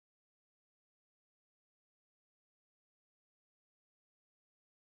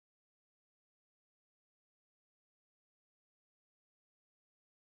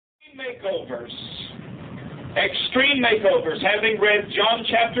Makeovers. Extreme makeovers, having read John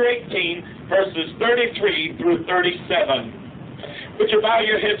chapter 18, verses 33 through 37. Would you bow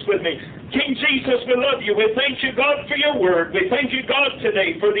your heads with me? King Jesus, we love you. We thank you, God, for your word. We thank you, God,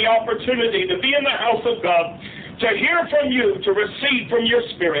 today for the opportunity to be in the house of God, to hear from you, to receive from your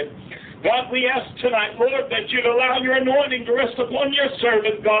Spirit. God, we ask tonight, Lord, that you'd allow your anointing to rest upon your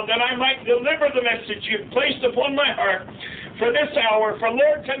servant, God, that I might deliver the message you've placed upon my heart for this hour. For,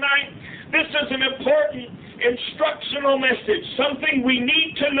 Lord, tonight, this is an important instructional message, something we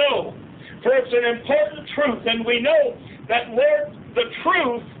need to know, for it's an important truth, and we know that, Lord, the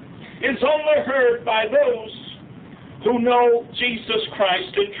truth is only heard by those who know Jesus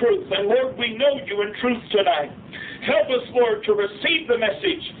Christ in truth. And, Lord, we know you in truth tonight. Help us, Lord, to receive the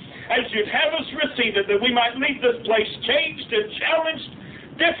message as you'd have us receive it, that we might leave this place changed and challenged,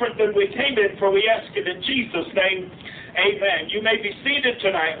 different than we came in, for we ask it in Jesus' name. Amen. You may be seated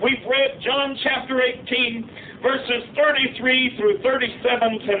tonight. We've read John chapter 18, verses 33 through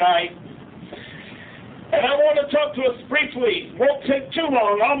 37 tonight. And I want to talk to us briefly, won't take too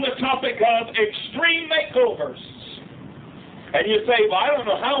long, on the topic of extreme makeovers. And you say, well, I don't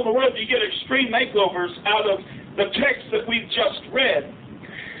know how in the world you get extreme makeovers out of the text that we've just read.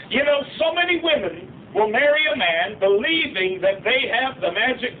 You know, so many women will marry a man believing that they have the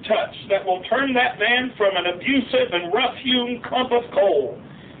magic touch that will turn that man from an abusive and rough-hewn clump of coal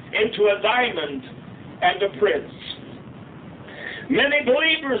into a diamond and a prince. Many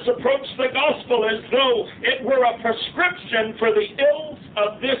believers approach the gospel as though it were a prescription for the ills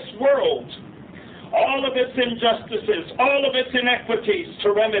of this world, all of its injustices, all of its inequities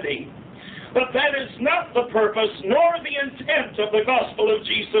to remedy. But that is not the purpose nor the intent of the gospel of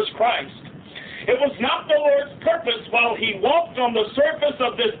Jesus Christ. It was not the Lord's purpose while he walked on the surface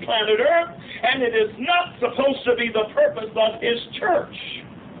of this planet Earth, and it is not supposed to be the purpose of his church.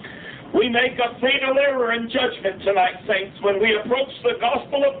 We make a fatal error in judgment tonight, saints, when we approach the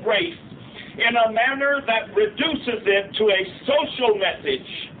gospel of grace in a manner that reduces it to a social message,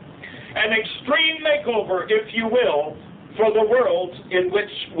 an extreme makeover, if you will, for the world in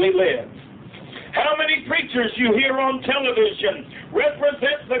which we live. How many preachers you hear on television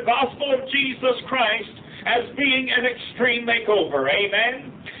represent the gospel of Jesus Christ as being an extreme makeover?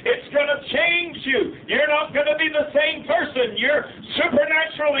 Amen? It's going to change you. You're not going to be the same person. You're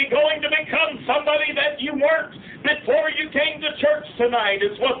supernaturally going to become somebody that you weren't before you came to church tonight,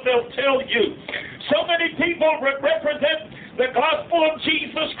 is what they'll tell you. So many people represent the gospel of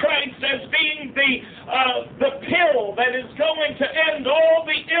Jesus Christ as being the pill that is going to end all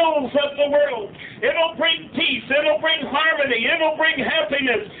the ills of the world. It'll bring peace. It'll bring harmony. It'll bring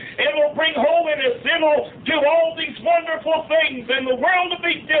happiness. It'll bring holiness. It'll do all these wonderful things, and the world will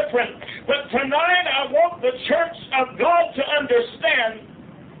be different. But tonight I want the church of God to understand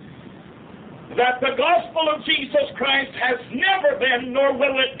that the gospel of Jesus Christ has never been, nor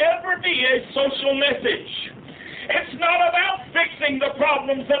will it ever be, a social message. It's not about fixing the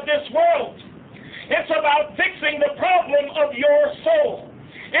problems of this world. It's about fixing the problem of your soul.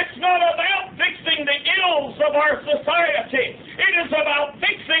 It's not about fixing the ills of our society. It is about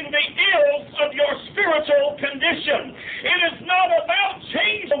fixing the ills of your spiritual condition. It is not about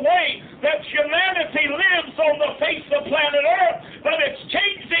changing the way that humanity lives on the face of planet Earth, but it's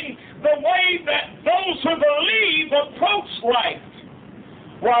changing the way that those who believe approach life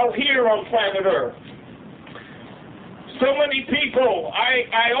while here on planet Earth. So many people,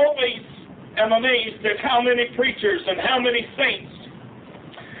 I always am amazed at how many preachers and how many saints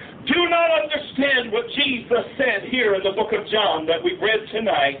do not understand what Jesus said here in the book of John that we read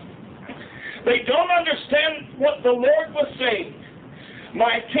tonight. They don't understand what the Lord was saying.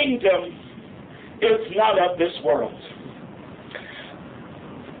 My kingdom is not of this world.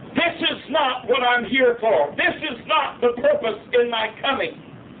 This is not what I'm here for. This is not the purpose in my coming.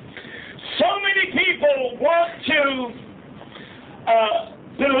 So many people want to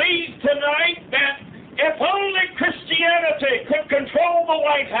believe tonight that if only Christianity could control the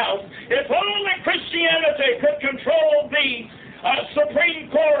White House, if only Christianity could control the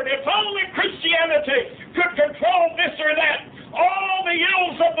Supreme Court, if only Christianity could control this or that, all the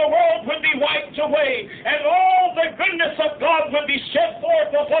ills of the world would be wiped away, and all the goodness of God would be shed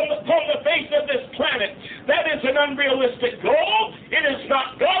forth upon the face of this planet. That is an unrealistic goal. It is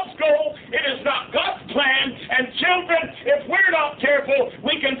not God's goal. It is not God's plan. And children, if we're not careful,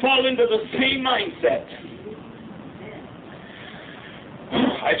 we can fall into the same mindset.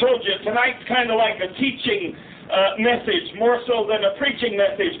 I told you, tonight's kind of like a teaching message, more so than a preaching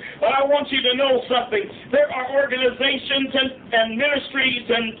message. But I want you to know something. There are organizations and ministries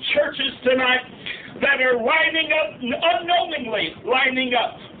and churches tonight that are lining up, unknowingly lining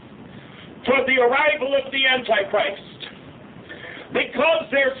up for the arrival of the Antichrist. Because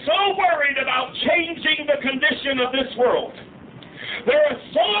they're so worried about changing the condition of this world. They're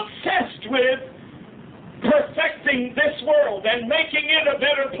so obsessed with perfecting this world and making it a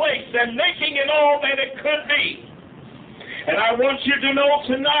better place and making it all that it could be. And I want you to know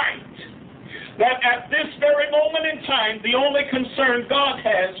tonight that at this very moment in time, the only concern God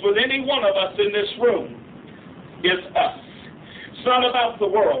has with any one of us in this room is us. It's not about the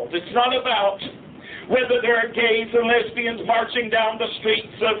world. It's not about whether there are gays and lesbians marching down the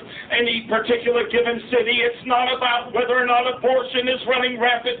streets of any particular given city. It's not about whether or not abortion is running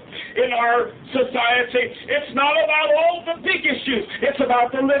rampant in our society. It's not about all the big issues. It's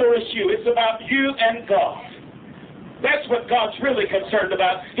about the little issue. It's about you and God. That's what God's really concerned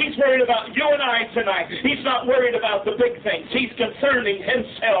about. He's worried about you and I tonight. He's not worried about the big things. He's concerning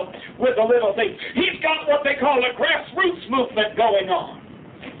himself with the little things. He's got what they call a grassroots movement going on.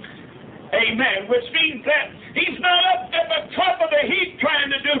 Amen. Which means that he's not up at the top of the heap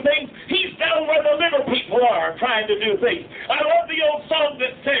trying to do things. He's down where the little people are trying to do things. I love the old song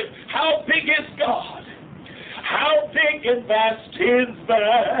that says, how big is God? How big and vast his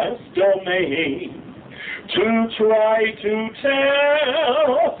vast domain? To try to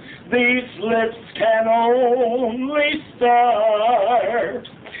tell, these lips can only start.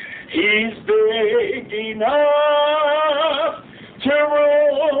 He's big enough to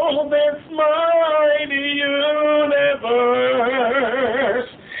rule this mighty universe,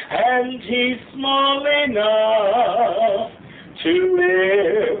 and he's small enough to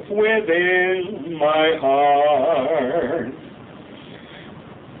live within my heart.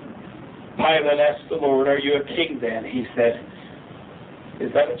 Pilate asked the Lord, are you a king then? He said, he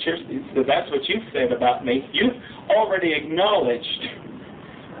said, that's what you said about me. You've already acknowledged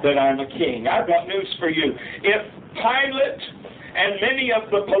that I'm a king. I've got news for you. If Pilate and many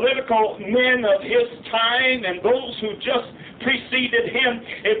of the political men of his time and those who just preceded him,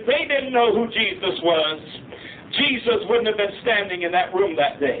 if they didn't know who Jesus was, Jesus wouldn't have been standing in that room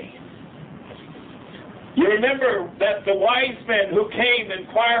that day. You remember that the wise men who came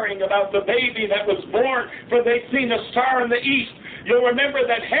inquiring about the baby that was born, for they'd seen a star in the east. You'll remember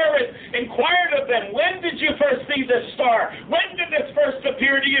that Herod inquired of them, when did you first see this star? When did this first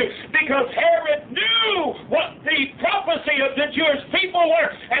appear to you? Because Herod knew what the prophecy of the Jewish people were.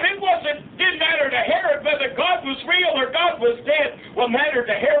 And it didn't matter to Herod whether God was real or God was dead. What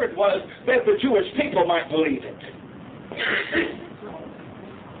mattered to Herod was that the Jewish people might believe it.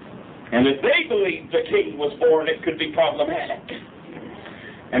 And if they believed the king was born, it could be problematic.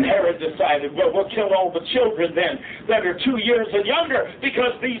 And Herod decided, well, we'll kill all the children then that are 2 years and younger,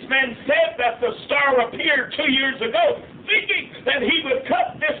 because these men said that the star appeared 2 years ago, thinking that he would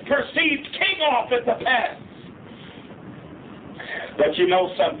cut this perceived king off at the pass. But you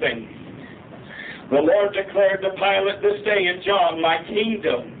know something? The Lord declared to Pilate this day in John, my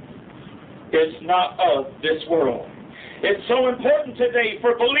kingdom is not of this world. It's so important today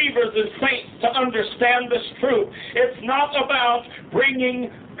for believers and saints to understand this truth. It's not about bringing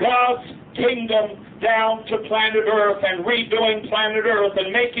God's kingdom down to planet Earth and redoing planet Earth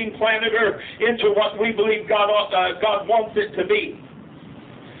and making planet Earth into what we believe God wants it to be.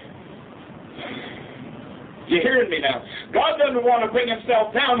 You hearing me now? God doesn't want to bring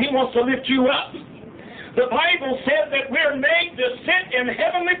himself down. He wants to lift you up. The Bible said that we're made to sit in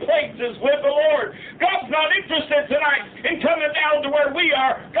heavenly places with the Lord. God's not interested tonight in coming down to where we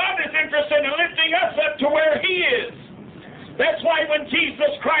are. God is interested in lifting us up to where he is. That's why when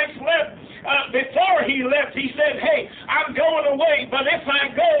Jesus Christ left, before he left, he said, hey, I'm going away, but if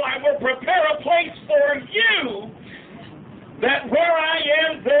I go, I will prepare a place for you, that where I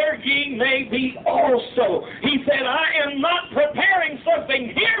am, there ye may be also. He said, I am not preparing something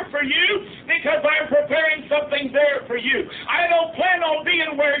here for you because I'm preparing something there for you. I don't plan on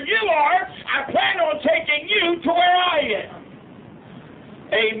being where you are. I plan on taking you to where I am.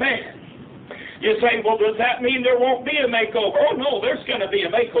 Amen. You say, well, does that mean there won't be a makeover? Oh, no, there's going to be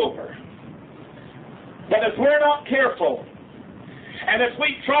a makeover. But if we're not careful, and if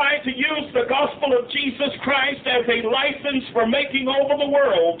we try to use the gospel of Jesus Christ as a license for making over the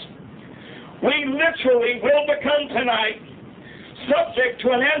world, we literally will become tonight subject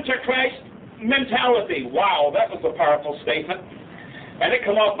to an Antichrist mentality. Wow, that was a powerful statement. And it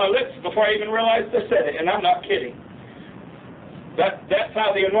came off my lips before I even realized I said it, and I'm not kidding. That's how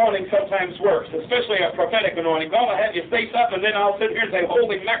the anointing sometimes works, especially a prophetic anointing. God will have you say something, and then I'll sit here and say,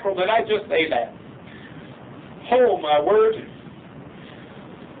 holy mackerel, did I just say that? Oh, my word.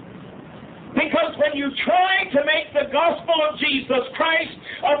 Because when you try to make the gospel of Jesus Christ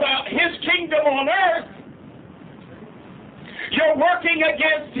about his kingdom on earth, you're working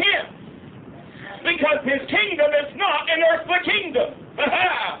against him. because his kingdom is not an earthly kingdom.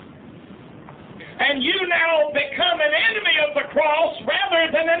 And you now become an enemy of the cross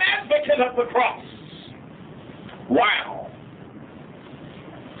rather than an advocate of the cross. Wow.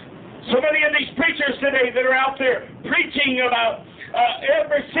 So many of these preachers today that are out there preaching about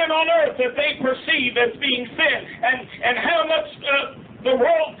every sin on earth that they perceive as being sin, and how much the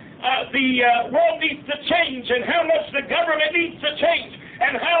world needs to change, and how much the government needs to change,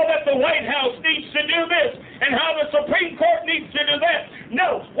 and how that the White House needs to do this, and how the Supreme Court needs to do that.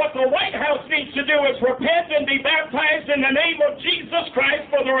 No, what the White House needs to do is repent and be baptized in the name of Jesus Christ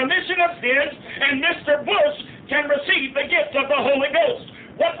for the remission of sins, and Mr. Bush can receive the gift of the Holy Ghost.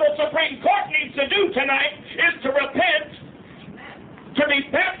 What the Supreme Court needs to do tonight is to repent, to be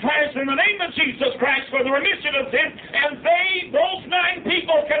baptized in the name of Jesus Christ for the remission of sin, and those 9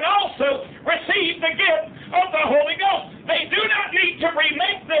 people can also receive the gift of the Holy Ghost. They do not need to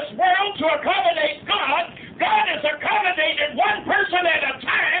remake this world to accommodate God. God has accommodated one person at a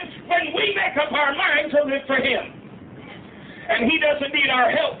time when we make up our mind to live for Him. And He doesn't need our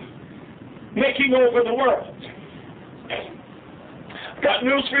help making over the world. Got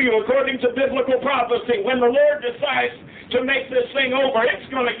news for you. According to biblical prophecy, when the Lord decides to make this thing over, it's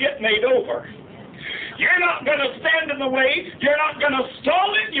going to get made over. You're not going to stand in the way. You're not going to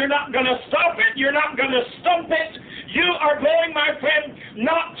stall it. You're not going to stop it. You're not going to stump it. You are going, my friend,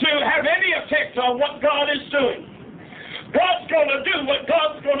 not to have any effect on what God is doing. God's going to do what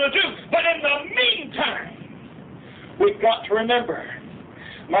God's going to do. But in the meantime, we've got to remember,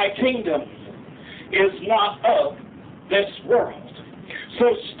 my kingdom is not of this world. So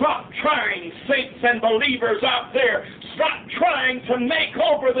stop trying, saints and believers out there. Stop trying to make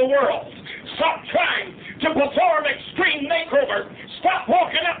over the world. Stop trying to perform extreme makeovers. Stop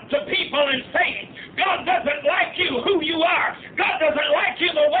walking up to people and saying, God doesn't like you who you are. God doesn't like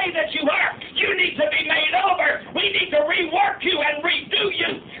you the way that you are. You need to be made over. We need to rework you and redo you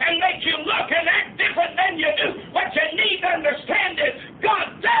and make you look and act different than you do. What you need to understand is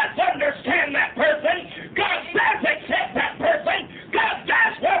God does understand that person. God does accept that person. God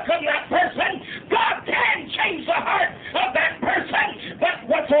does welcome that person. God can change the heart of that person.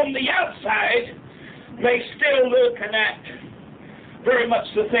 But what's on the outside may still look and act very much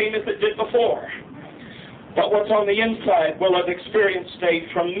the same as it did before. But what's on the inside will have experienced a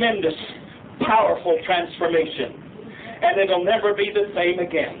tremendous, powerful transformation. And it'll never be the same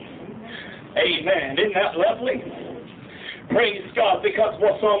again. Amen. Isn't that lovely? Praise God, because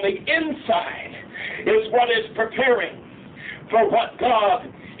what's on the inside is what is preparing for what God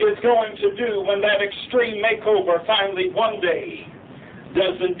is going to do when that extreme makeover finally one day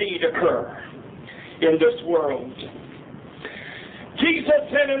does indeed occur in this world. Jesus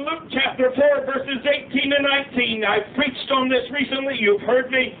said in Luke chapter 4, verses 18 and 19, I've preached on this recently, you've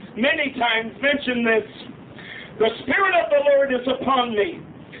heard me many times mention this. The Spirit of the Lord is upon me,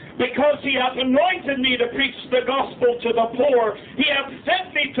 because He hath anointed me to preach the gospel to the poor. He hath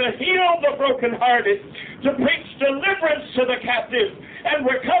sent me to heal the brokenhearted, to preach deliverance to the captives, and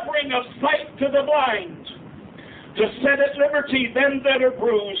recovering of sight to the blind, to set at liberty them that are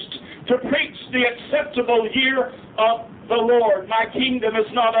bruised, to preach the acceptable year of the Lord. My kingdom is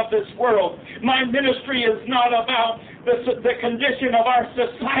not of this world. My ministry is not about the condition of our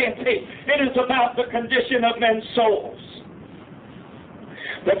society. It is about the condition of men's souls.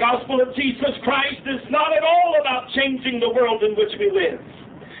 The gospel of Jesus Christ is not at all about changing the world in which we live.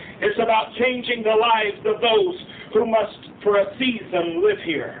 It's about changing the lives of those who must, for a season, live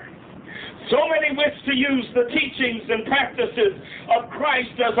here. So many wish to use the teachings and practices of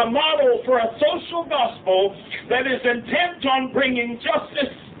Christ as a model for a social gospel that is intent on bringing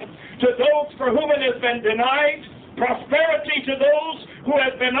justice to those for whom it has been denied, prosperity to those who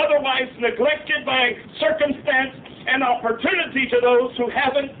have been otherwise neglected by circumstance, and opportunity to those who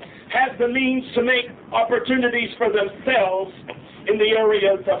haven't had the means to make opportunities for themselves in the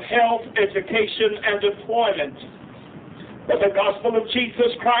areas of health, education, and employment. But the gospel of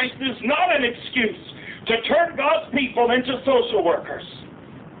Jesus Christ is not an excuse to turn God's people into social workers.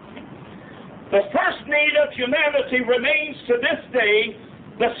 The first need of humanity remains to this day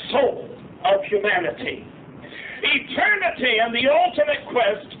the soul of humanity. Eternity and the ultimate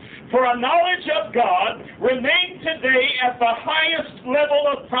quest for a knowledge of God remain today at the highest level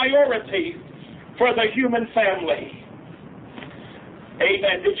of priority for the human family.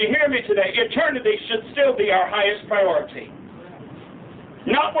 Amen. Did you hear me today? Eternity should still be our highest priority.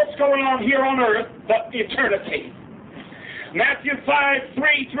 Not what's going on here on earth, but eternity. Matthew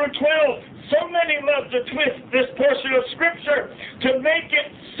 5:3 through 12 So many love to twist this portion of Scripture to make it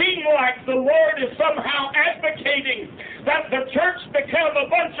seem like the Lord is somehow advocating that the church become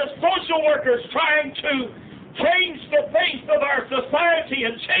a bunch of social workers trying to change the face of our society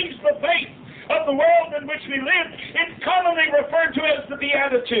and change the face of the world in which we live. It's commonly referred to as the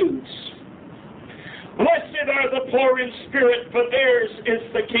Beatitudes. Blessed are the poor in spirit, for theirs is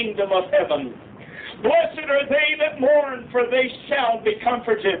the kingdom of heaven. Blessed are they that mourn, for they shall be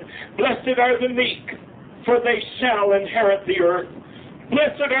comforted. Blessed are the meek, for they shall inherit the earth.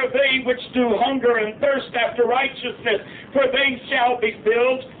 Blessed are they which do hunger and thirst after righteousness, for they shall be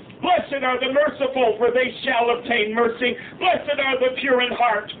filled. Blessed are the merciful, for they shall obtain mercy. Blessed are the pure in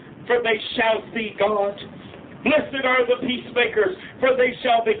heart, for they shall see God. Blessed are the peacemakers, for they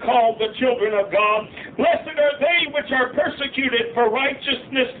shall be called the children of God. Blessed are they which are persecuted for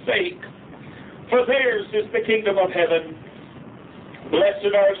righteousness' sake, for theirs is the kingdom of heaven.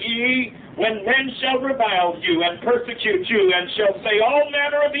 Blessed are ye when men shall revile you and persecute you, and shall say all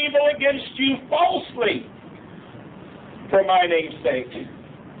manner of evil against you falsely for my name's sake.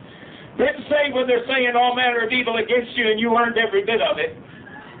 Didn't say when they're saying all manner of evil against you and you earned every bit of it.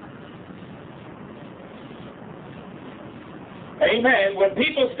 Amen. When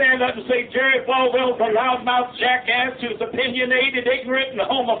people stand up and say Jerry Falwell's a loudmouth jackass who's opinionated, ignorant, and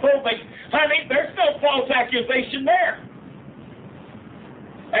homophobic, honey, there's no false accusation there.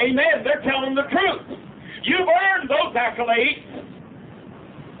 Amen. They're telling the truth. You've earned those accolades.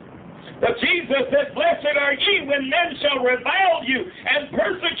 But Jesus said, blessed are ye when men shall revile you and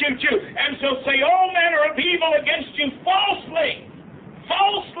persecute you, and shall say all manner of evil against you falsely,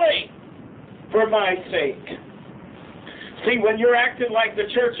 for my sake. See, when you're acting like the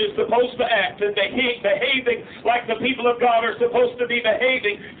church is supposed to act and behaving like the people of God are supposed to be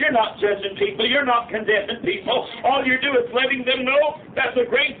behaving, you're not judging people, you're not condemning people. All you do is letting them know that the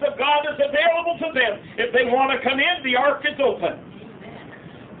grace of God is available to them. If they want to come in, the ark is open.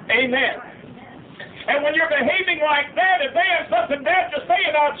 Amen. And when you're behaving like that, if they have something bad to say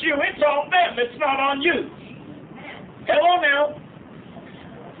about you, it's on them, it's not on you. Hello now.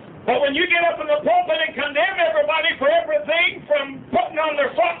 But when you get up in the pulpit and condemn everybody for everything from putting on their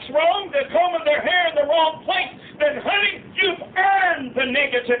socks wrong to combing their hair in the wrong place, then honey, you've earned the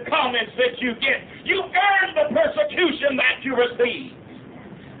negative comments that you get. You earned the persecution that you receive.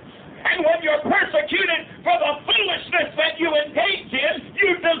 And when you're persecuted for the foolishness that you engage in,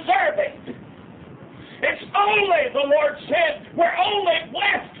 you deserve it. It's only, the Lord said, we're only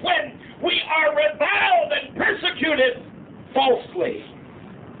blessed when we are reviled and persecuted falsely.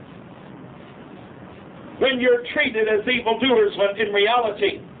 When you're treated as evildoers, when in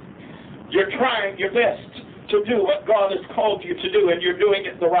reality you're trying your best to do what God has called you to do, and you're doing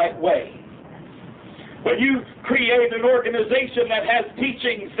it the right way. When you create an organization that has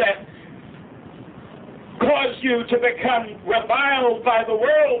teachings that cause you to become reviled by the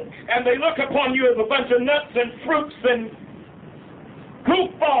world, and they look upon you as a bunch of nuts and fruits and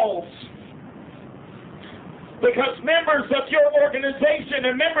goofballs, because members of your organization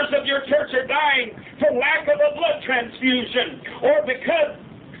and members of your church are dying for lack of a blood transfusion, or because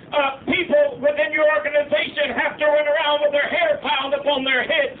people within your organization have to run around with their hair piled up on their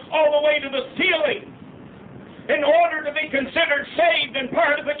head all the way to the ceiling in order to be considered saved and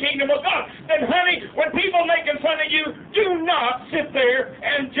part of the kingdom of God, then honey, when people making fun of you, do not sit there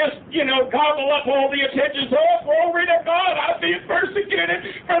and just, gobble up all the attention. Oh, glory to God, I'm being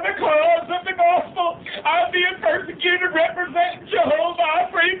persecuted for the cause of the gospel. I'm being persecuted representing Jehovah. I'm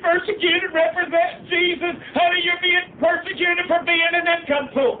being persecuted representing Jesus. Honey, you're being persecuted for being an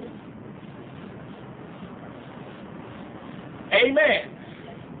nincompoop. Amen.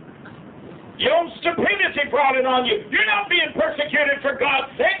 Your own stupidity brought it on you. You're not being persecuted for God's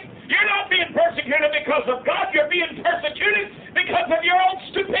sake. You're not being persecuted because of God. You're being persecuted because of your own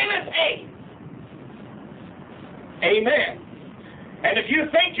stupidity. Amen. And if you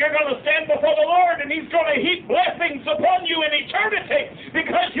think you're going to stand before the Lord and He's going to heap blessings upon you in eternity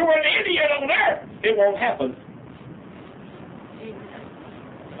because you were an idiot on earth, it won't happen.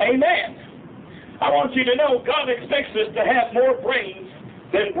 Amen. I want you to know God expects us to have more brains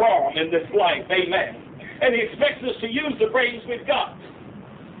than brawn in this life. Amen. And He expects us to use the brains we've got.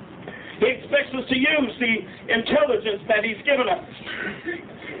 He expects us to use the intelligence that He's given us.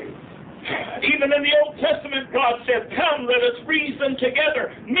 Even in the Old Testament, God said, come, let us reason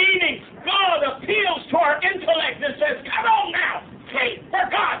together. Meaning, God appeals to our intellect and says, come on now, Kate, for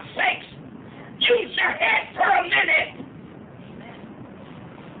God's sakes, use your head for a minute.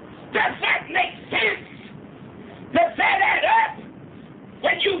 Does that make sense? Does that add up?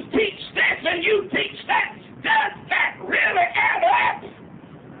 When you teach this and you teach that, does that really add up?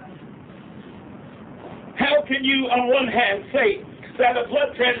 can you, on one hand, say that a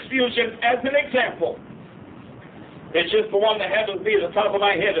blood transfusion, as an example, it's just the one that happens to be at the top of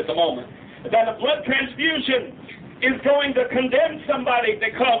my head at the moment, that a blood transfusion is going to condemn somebody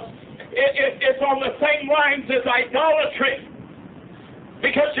because it's on the same lines as idolatry.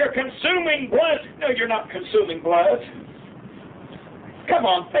 Because you're consuming blood. No, you're not consuming blood. Come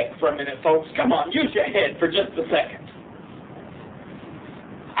on, think for a minute, folks. Come on, use your head for just a second.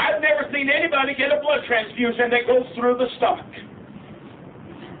 I've never seen anybody get a blood transfusion that goes through the stomach.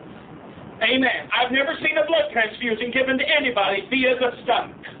 Amen. I've never seen a blood transfusion given to anybody via the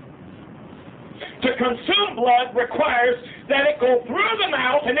stomach. To consume blood requires that it go through the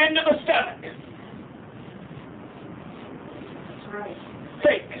mouth and into the stomach. That's right.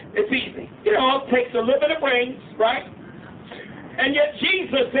 Think. It's easy. You know, it takes a little bit of brains, right? And yet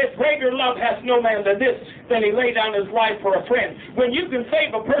Jesus said, greater love has no man than this, than he lay down his life for a friend. When you can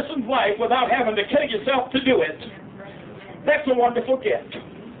save a person's life without having to kill yourself to do it, that's a wonderful gift.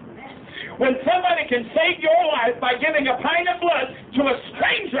 When somebody can save your life by giving a pint of blood to a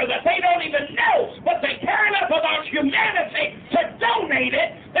stranger that they don't even know, but they care enough about humanity to donate it,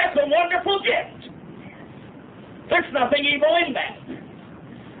 that's a wonderful gift. There's nothing evil in that.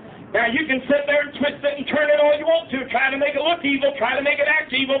 Now, you can sit there and twist it and turn it all you want to, try to make it look evil, try to make it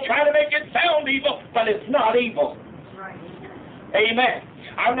act evil, try to make it sound evil, but it's not evil. Right. Amen.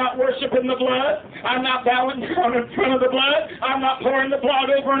 I'm not worshiping the blood. I'm not bowing down in front of the blood. I'm not pouring the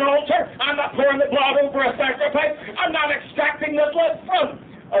blood over an altar. I'm not pouring the blood over a sacrifice. I'm not extracting the blood from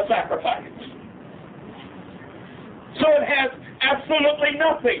a sacrifice. So it has absolutely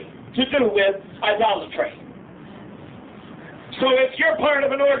nothing to do with idolatry. So if you're part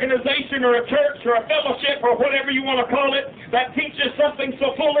of an organization or a church or a fellowship or whatever you want to call it that teaches something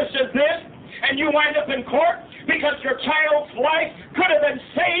so foolish as this, and you wind up in court because your child's life could have been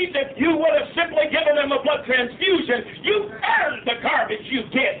saved if you would have simply given them a blood transfusion, you earned the garbage you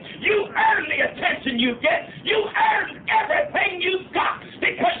get. You earned the attention you get. You earned everything you got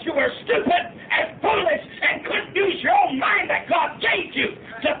because you were stupid and foolish and couldn't use your own mind that God gave you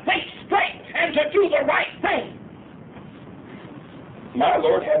to think straight and to do the right thing. My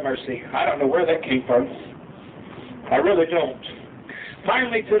Lord have mercy. I don't know where that came from. I really don't.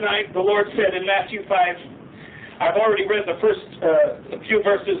 Finally tonight, the Lord said in Matthew 5, I've already read the first few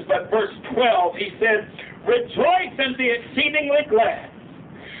verses, but verse 12, he said, rejoice and be exceedingly glad,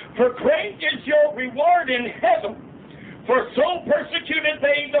 for great is your reward in heaven, for so persecuted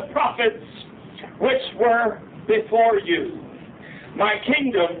they the prophets which were before you. My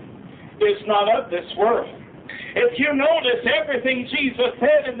kingdom is not of this world. If you notice everything Jesus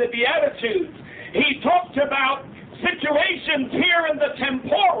said in the Beatitudes, he talked about situations here in the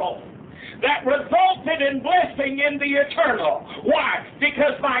temporal that resulted in blessing in the eternal. Why?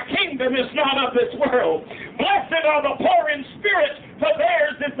 Because my kingdom is not of this world. Blessed are the poor in spirit, for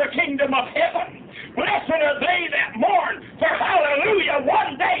theirs is the kingdom of heaven. Blessed are they that mourn, for hallelujah,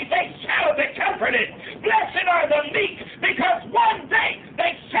 one day they shall be comforted. Blessed are the meek, because one day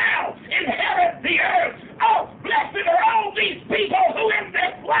they shall inherit the earth. Oh, blessed are all these people who in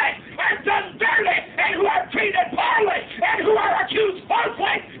this life are done dirty and who are treated poorly and who are accused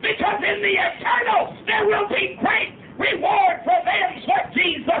falsely, because in the eternal there will be great reward for them, what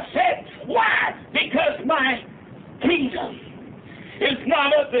Jesus said. Why? Because my kingdom is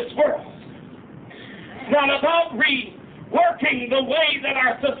not of this world. It's not about reworking the way that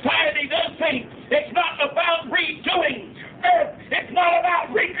our society does things. It's not about redoing earth. It's not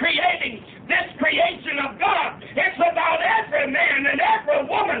about recreating this creation of God. It's about every man and every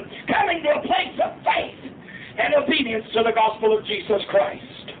woman coming to a place of faith and obedience to the gospel of Jesus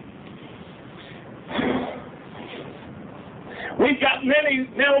Christ. We've got many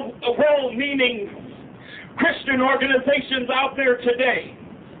well-meaning Christian organizations out there today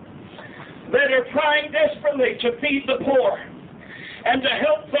that are trying desperately to feed the poor and to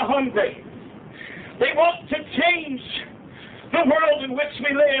help the hungry. They want to change the world in which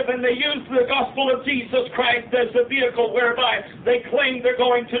we live, and they use the gospel of Jesus Christ as a vehicle whereby they claim they're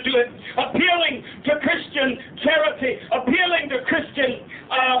going to do it, appealing to Christian charity, appealing to Christian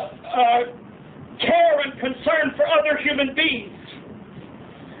care and concern for other human beings.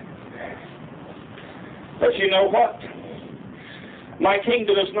 But you know what? My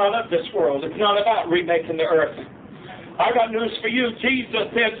kingdom is not of this world. It's not about remaking the earth. I got news for you. Jesus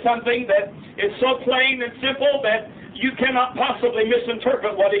said something that is so plain and simple that you cannot possibly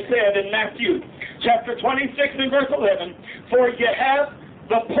misinterpret what he said in Matthew chapter 26 and verse 11. For you have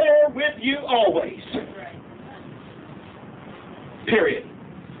the poor with you always. Period.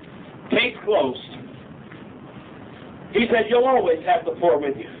 Case closed. He said you'll always have the poor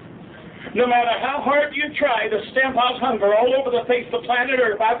with you. No matter how hard you try to stamp out hunger all over the face of planet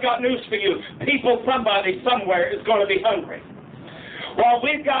Earth, I've got news for you. People, somebody, somewhere is going to be hungry. While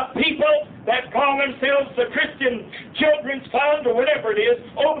we've got people that call themselves the Christian Children's Fund or whatever it is,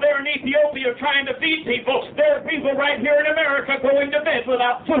 over there in Ethiopia trying to feed people, there are people right here in America going to bed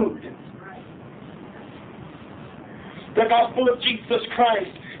without food. The gospel of Jesus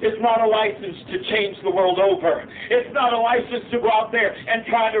Christ is not a license to change the world over. It's not a license to go out there and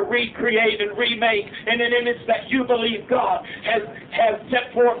try to recreate and remake in an image that you believe God has set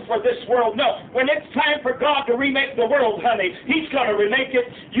forth for this world. No, when it's time for God to remake the world, honey, He's going to remake it.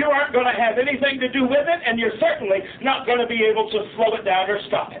 You aren't going to have anything to do with it, and you're certainly not going to be able to slow it down or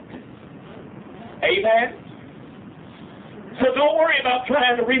stop it. Amen? So don't worry about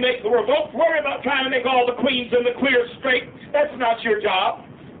trying to remake the world. Don't worry about trying to make all the queens and the queers straight. That's not your job.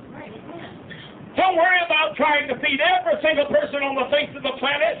 Don't worry about trying to feed every single person on the face of the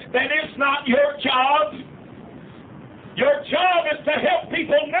planet. That is not your job. Your job is to help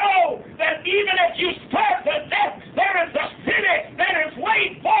people know that even if you starve to death, there is a city that is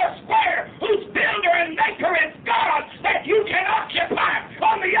laid foursquare, whose builder and maker is God, that you can occupy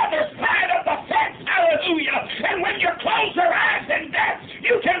on the other side of the fence. Hallelujah. And when you close your eyes in death,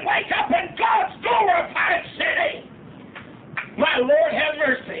 you can wake up in God's glorified city. My Lord, have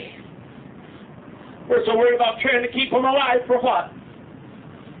mercy. We're so worried about trying to keep them alive for what?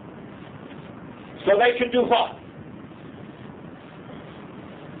 So they can do what?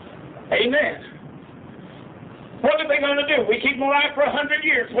 Amen. What are they going to do? We keep them alive for 100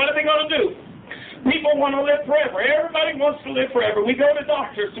 years. What are they going to do? People want to live forever. Everybody wants to live forever. We go to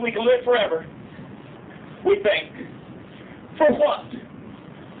doctors so we can live forever. We think. For what?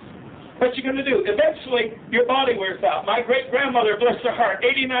 What you going to do? Eventually, your body wears out. My great-grandmother, bless her heart,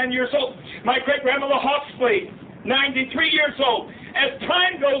 89 years old. My great-grandmother Hawksley, 93 years old. As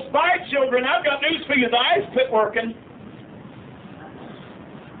time goes by, children, I've got news for you. The eyes quit working.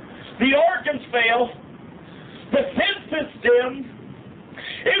 The organs fail. The senses dim.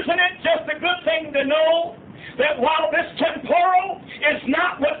 Isn't it just a good thing to know that while this temporal is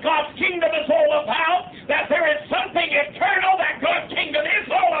not what God's kingdom is all about, that there is something eternal that God's kingdom is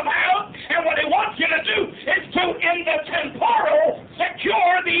all about, and what He wants you to do is to, in the temporal,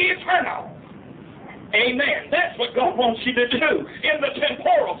 secure the eternal. Amen. That's what God wants you to do. In the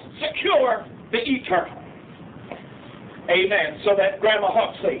temporal, secure the eternal. Amen. So that Grandma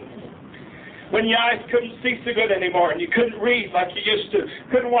Huxley, when your eyes couldn't see so good anymore, and you couldn't read like you used to,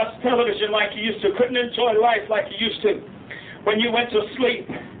 couldn't watch television like you used to, couldn't enjoy life like you used to, when you went to sleep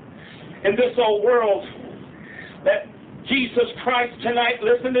in this old world, that Jesus Christ tonight,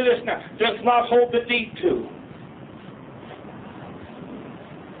 listen to this now, does not hold the deed to.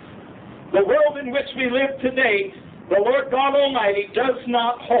 The world in which we live today, the Lord God Almighty does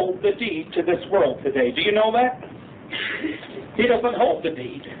not hold the deed to this world today. Do you know that? He doesn't hold the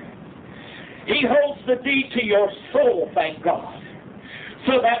deed. He holds the deed to your soul, thank God,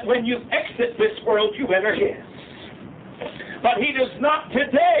 so that when you exit this world, you enter His. But He does not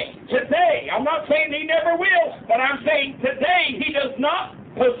today, I'm not saying He never will, but I'm saying today He does not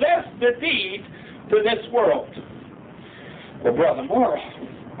possess the deed to this world. Well, Brother Morrow,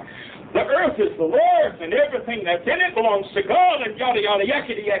 the earth is the Lord's, and everything that's in it belongs to God, and yada, yada,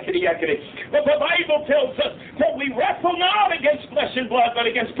 yakety, yakety, yakety. But the Bible tells us that we wrestle not against flesh and blood, but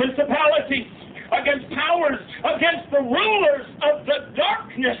against principalities, against powers, against the rulers of the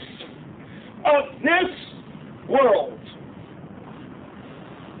darkness of this world,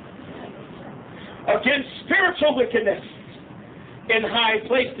 against spiritual wickedness in high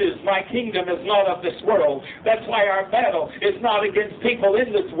places. My kingdom is not of this world. That's why our battle is not against people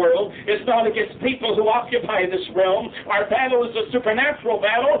in this world. It's not against people who occupy this realm. Our battle is a supernatural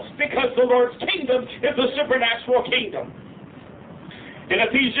battle because the Lord's kingdom is a supernatural kingdom. In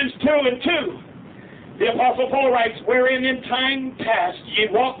Ephesians 2:2, the Apostle Paul writes, wherein in time past ye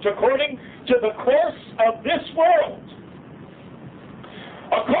walked according to the course of this world,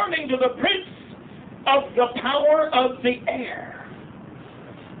 according to the prince of the power of the air,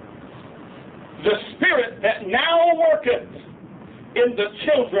 the spirit that now worketh in the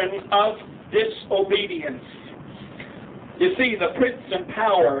children of disobedience. You see, the prince of the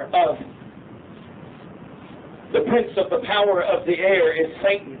power of the air is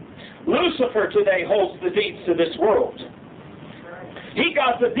Satan. Lucifer today holds the deeds to this world. He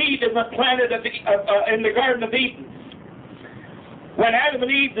got the deed in the planet of in the Garden of Eden. When Adam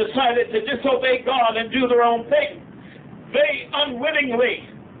and Eve decided to disobey God and do their own thing, they unwittingly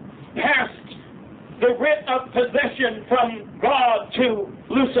passed the writ of possession from God to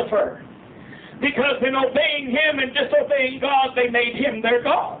Lucifer. Because in obeying him and disobeying God, they made him their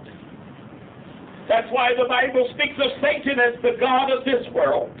God. That's why the Bible speaks of Satan as the god of this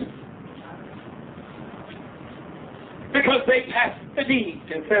world. Because they passed the deed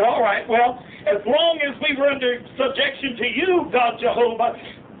and said, all right, well, as long as we were under subjection to you, God Jehovah,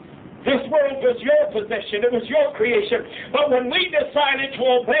 this world was your possession. It was your creation. But when we decided to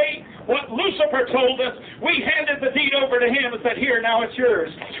obey what Lucifer told us, we handed the deed over to him and said, here, now it's yours.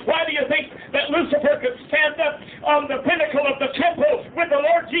 Why do you think that Lucifer could stand up on the pinnacle of the temple with the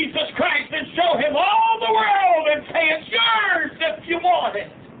Lord Jesus Christ and show him all the world and say, it's yours if you want it?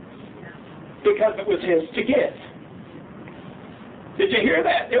 Because it was his to give. Did you hear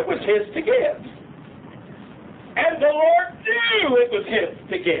that? It was his to give. And the Lord knew it was his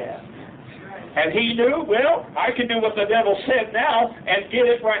to give. And he knew, well, I can do what the devil said now and get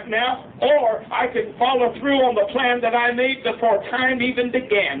it right now, or I can follow through on the plan that I made before time even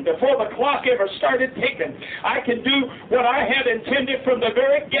began, before the clock ever started ticking. I can do what I had intended from the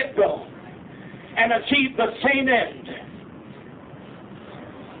very get-go and achieve the same end.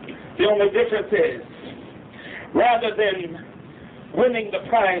 The only difference is, rather than winning the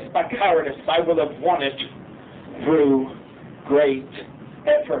prize by cowardice, I will have won it through great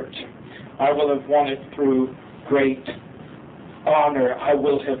effort. I will have won it through great honor. I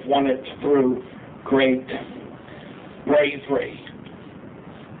will have won it through great bravery.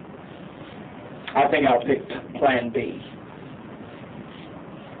 I think I'll pick plan B.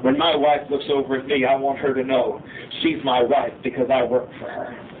 When my wife looks over at me, I want her to know she's my wife because I work for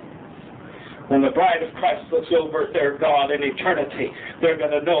her. When the bride of Christ looks over at their God in eternity, they're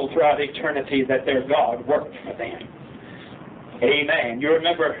going to know throughout eternity that their God worked for them. Amen. You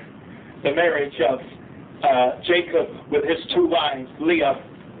remember the marriage of Jacob with his two wives, Leah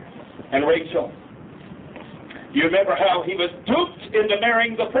and Rachel. You remember how he was duped into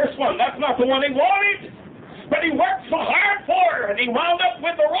marrying the first one. That's not the one he wanted. But he worked so hard for her, and he wound up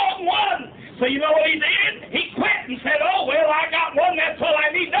with the wrong one. So you know what he did? He quit and said, oh, well, I got one, that's all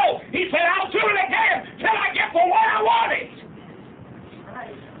I need. No, he said, I'll do it again till I get the one I wanted.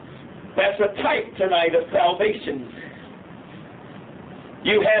 That's a type tonight of salvation.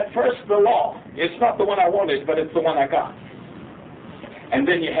 You had first the law. It's not the one I wanted, but it's the one I got. And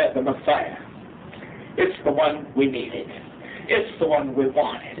then you had the Messiah. It's the one we needed. It's the one we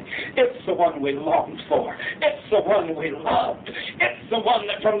wanted. It's the one we longed for. It's the one we loved. It's the one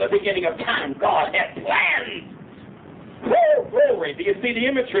that from the beginning of time God had planned. Woo, glory. Do you see the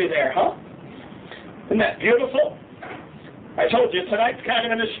imagery there, huh? Isn't that beautiful? I told you, tonight's kind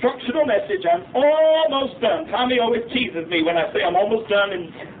of an instructional message. I'm almost done. Tommy always teases me when I say I'm almost done, and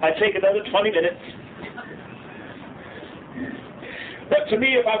I take another 20 minutes. But to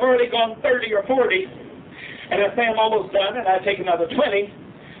me, if I've already gone 30 or 40, and I say I'm almost done, and I take another 20,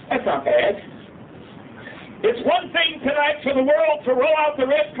 that's not bad. It's one thing tonight for the world to roll out the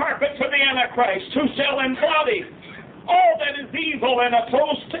red carpet for the Antichrist, who shall embody all that is evil and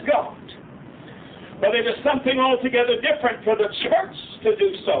opposed to God. But it is something altogether different for the church to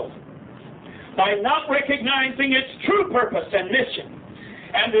do so, by not recognizing its true purpose and mission,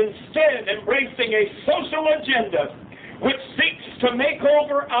 and instead embracing a social agenda which seeks to make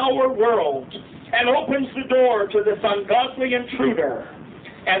over our world and opens the door to this ungodly intruder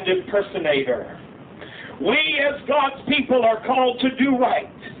and impersonator. We as God's people are called to do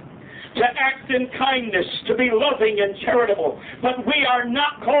right, to act in kindness, to be loving and charitable. But we are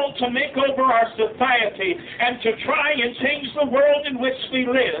not called to make over our society and to try and change the world in which we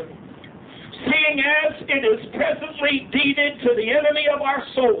live, seeing as it is presently deeded to the enemy of our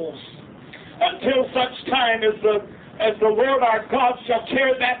souls, until such time as the Lord our God shall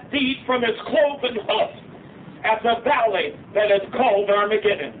tear that deed from his cloven hoof at the valley that is called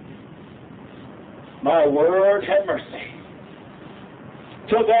Armageddon. My word, have mercy.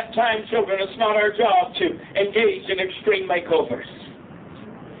 Till that time, children, it's not our job to engage in extreme makeovers.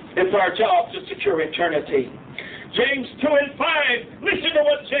 It's our job to secure eternity. James 2 and 5, listen to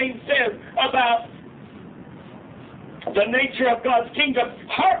what James says about the nature of God's kingdom.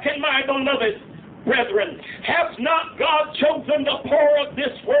 Hearken, my beloved brethren, hath not God chosen the poor of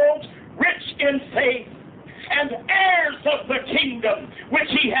this world, rich in faith, and heirs of the kingdom, which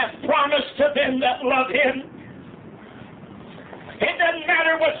he hath promised to them that love him? It doesn't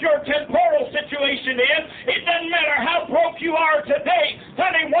matter what your temporal situation is. It doesn't matter how broke you are today.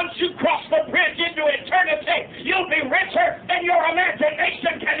 Honey, once you cross the bridge into eternity, you'll be richer than your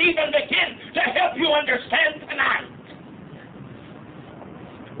imagination can even begin to help you understand tonight.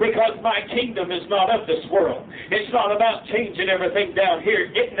 Because my kingdom is not of this world. It's not about changing everything down here,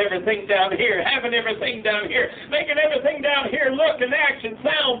 getting everything down here, having everything down here, making everything down here look and act and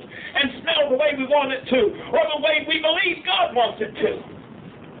sound and smell the way we want it to, or the way we believe God wants it to.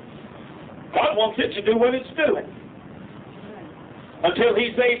 God wants it to do what it's doing. Until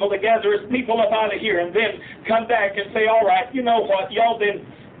He's able to gather His people up out of here and then come back and say, all right, you know what, y'all been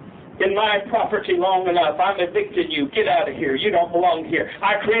in my property long enough. I'm evicting you. Get out of here. You don't belong here.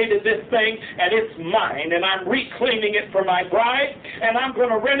 I created this thing, and it's mine, and I'm reclaiming it for my bride, and I'm going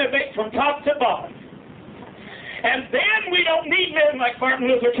to renovate from top to bottom. And then we don't need men like Martin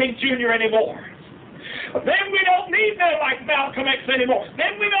Luther King Jr. anymore. Then we don't need men like Malcolm X anymore.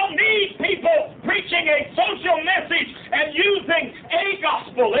 Then we don't need people preaching a social message and using a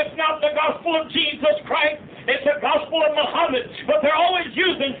gospel. It's not the gospel of Jesus Christ. It's the gospel of Muhammad. But they're always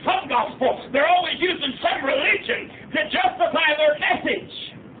using some gospel. They're always using some religion to justify their message.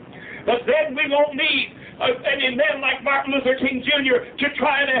 But then we won't need any men like Martin Luther King Jr. to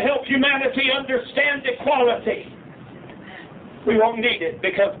try to help humanity understand equality. We won't need it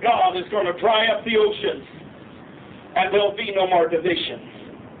because God is going to dry up the oceans and there'll be no more division.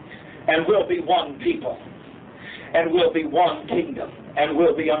 And we'll be one people. And we'll be one kingdom. And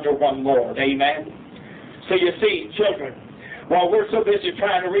we'll be under one Lord. Amen? So you see, children, while we're so busy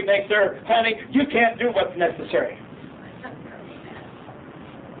trying to remake their honey, you can't do what's necessary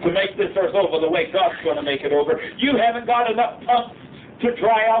to make this earth over the way God's going to make it over. You haven't got enough pumps to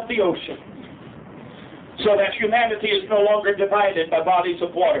dry out the ocean so that humanity is no longer divided by bodies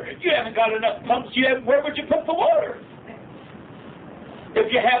of water. You haven't got enough pumps. Where would you put the water?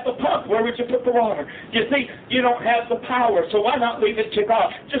 If you have the pump, where would you put the water? You see, you don't have the power, so why not leave it to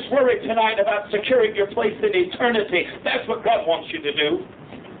God? Just worry tonight about securing your place in eternity. That's what God wants you to do.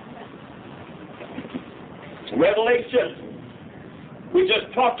 Revelation. We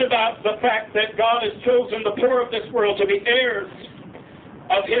just talked about the fact that God has chosen the poor of this world to be heirs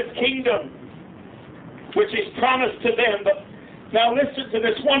of His kingdom, which He's promised to them. But now listen to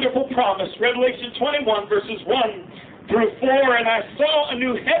this wonderful promise. Revelation 21, verses 1 through 4. And I saw a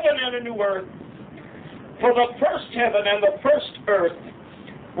new heaven and a new earth. For the first heaven and the first earth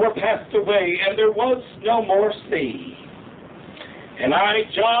were passed away, and there was no more sea. And I,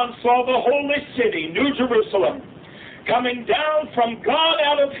 John, saw the holy city, New Jerusalem, coming down from God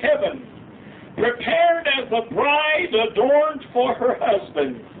out of heaven, prepared as a bride adorned for her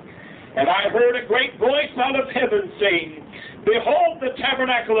husband. And I heard a great voice out of heaven saying, Behold, the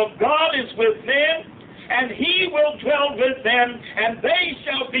tabernacle of God is with men, and He will dwell with them, and they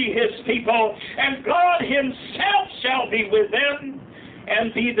shall be His people, and God Himself shall be with them,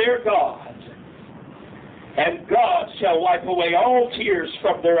 and be their God. And God shall wipe away all tears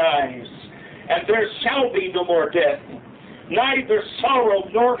from their eyes, and there shall be no more death, neither sorrow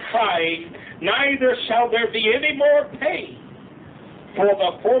nor crying, neither shall there be any more pain, for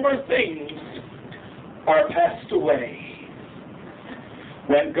the former things are passed away.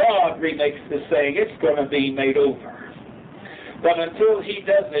 When God remakes this thing, it's going to be made over. But until He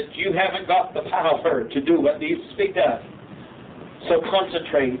does it, you haven't got the power to do what needs to be done. So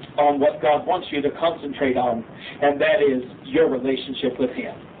concentrate on what God wants you to concentrate on, and that is your relationship with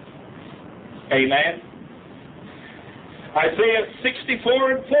Him. Amen? Isaiah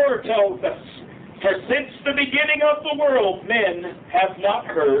 64 and 4 tells us, For since the beginning of the world men have not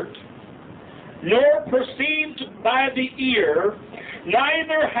heard, nor perceived by the ear,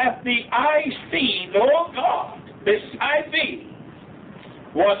 neither hath the eye seen, O God, beside thee,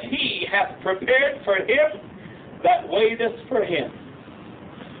 what He hath prepared for him that waiteth for Him.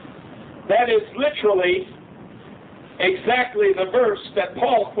 That is literally exactly the verse that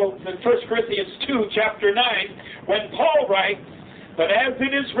Paul quotes in 1 Corinthians 2, chapter 9, when Paul writes, But as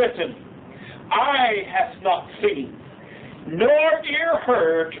it is written, Eye hath not seen, nor ear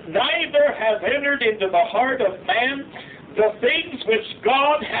heard, neither hath entered into the heart of man the things which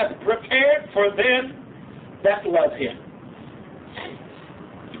God hath prepared for them that love Him.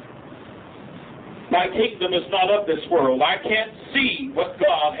 My kingdom is not of this world. I can't see what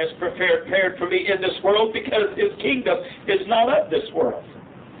God has prepared for me in this world because His kingdom is not of this world.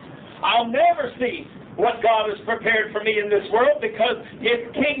 I'll never see what God has prepared for me in this world because His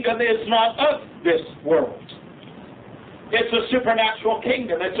kingdom is not of this world. It's a supernatural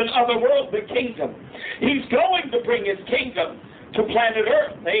kingdom. It's an otherworldly kingdom. He's going to bring His kingdom to planet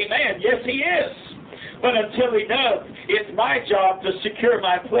Earth. Amen. Yes, He is. But until He does, it's my job to secure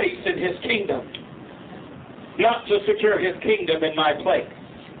my place in His kingdom, not to secure His kingdom in my place.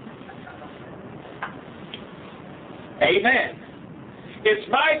 Amen. It's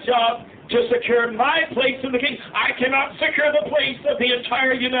my job to secure my place in the kingdom. I cannot secure the place of the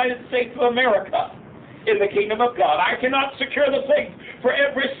entire United States of America in the kingdom of God. I cannot secure the place for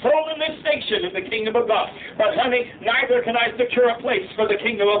every soul in this nation in the kingdom of God. But honey, neither can I secure a place for the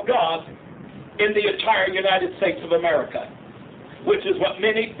kingdom of God in the entire United States of America. which is what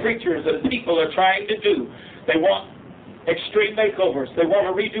many preachers and people are trying to do. They want extreme makeovers. They want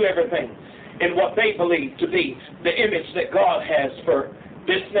to redo everything in what they believe to be the image that God has for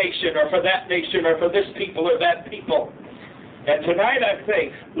this nation or for that nation or for this people or that people. And tonight I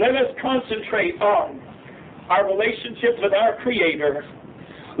say, let us concentrate on our relationship with our Creator.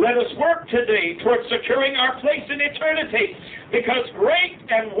 Let us work today towards securing our place in eternity, because great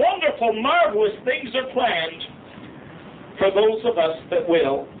and wonderful, marvelous things are planned for those of us that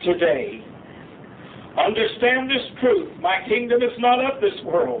will today. Understand this truth. My kingdom is not of this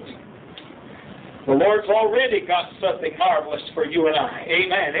world. The Lord's already got something marvelous for you and I.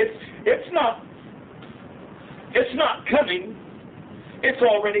 Amen. It's not coming. It's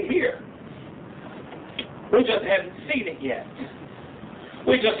already here. We just haven't seen it yet.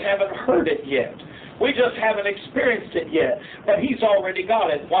 We just haven't heard it yet. We just haven't experienced it yet. But He's already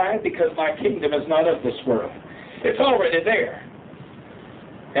got it. Why? Because my kingdom is not of this world. It's already there.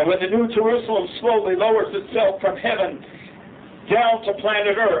 And when the New Jerusalem slowly lowers itself from heaven down to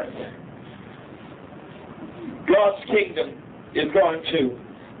planet Earth, God's kingdom is going to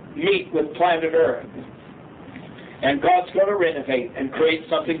meet with planet Earth. And God's going to renovate and create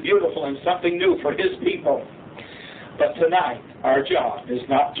something beautiful and something new for His people. But tonight, our job is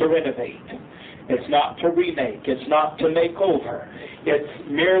not to renovate. It's not to remake. It's not to make over. It's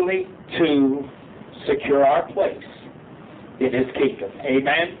merely to secure our place in His kingdom.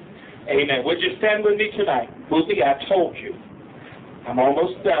 Amen? Amen. Would you stand with me tonight? Booby, I told you. I'm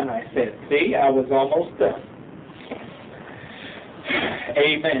almost done, I said. See, I was almost done.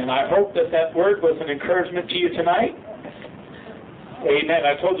 Amen. I hope that word was an encouragement to you tonight. Amen.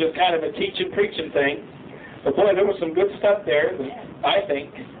 I told you it's kind of a teaching, preaching thing. But boy, there was some good stuff there, I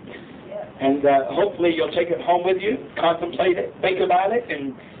think. And hopefully you'll take it home with you, contemplate it, think about it,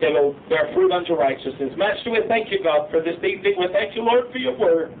 and it'll bear fruit unto righteousness. Master, we thank you, God, for this evening. We thank you, Lord, for your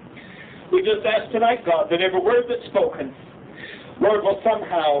word. We just ask tonight, God, that every word that's spoken, Lord, will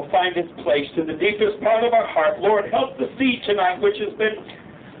somehow find its place to the deepest part of our heart. Lord, help the seed tonight, which has been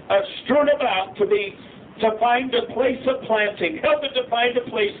strewn about to find a place of planting. Help it to find a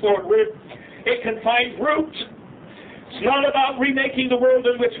place, Lord, where it can find root. It's not about remaking the world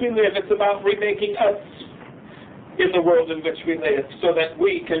in which we live. It's about remaking us in the world in which we live, so that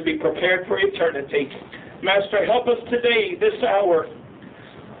we can be prepared for eternity. Master, help us today, this hour,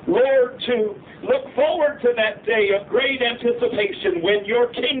 Lord, to look forward to that day of great anticipation when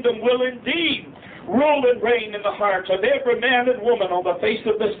your kingdom will indeed rule and reign in the heart of every man and woman on the face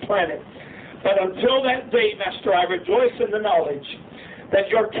of this planet. But until that day, Master, I rejoice in the knowledge that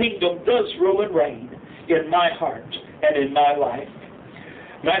your kingdom does rule and reign in my heart and in my life.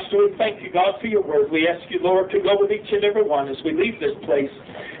 Master, we thank you, God, for your word. We ask you, Lord, to go with each and every one as we leave this place.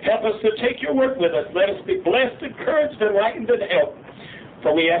 Help us to take your word with us. Let us be blessed, encouraged, enlightened, and helped.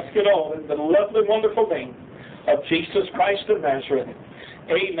 For we ask it all in the lovely, wonderful name of Jesus Christ of Nazareth.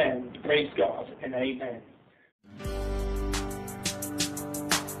 Amen. Praise God and amen.